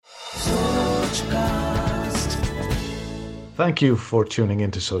Sochcast. Thank you for tuning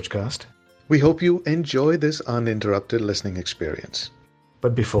into Sochcast. We hope you enjoy this uninterrupted listening experience.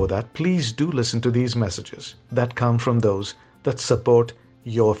 But before that, please do listen to these messages that come from those that support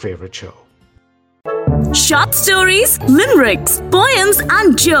your favorite show. Short stories, limericks, poems,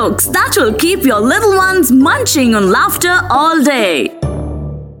 and jokes that will keep your little ones munching on laughter all day.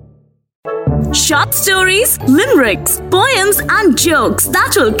 Short stories, limericks, poems, and jokes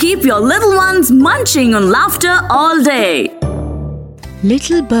that will keep your little ones munching on laughter all day.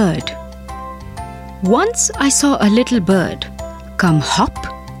 Little bird. Once I saw a little bird come hop,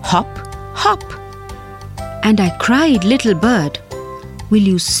 hop, hop. And I cried, little bird, will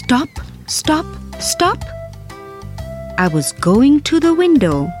you stop, stop, stop? I was going to the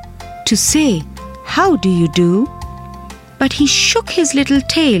window to say, how do you do? But he shook his little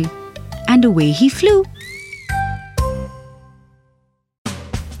tail and away he flew.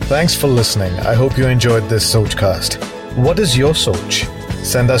 Thanks for listening. I hope you enjoyed this Sochcast. What is your Soch?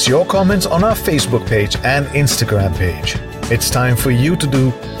 Send us your comments on our Facebook page and Instagram page. It's time for you to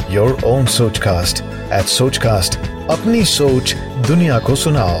do your own Sochcast at Sochcast. Apni Soch Duniya ko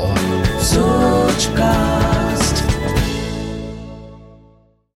sunao. Sochcast.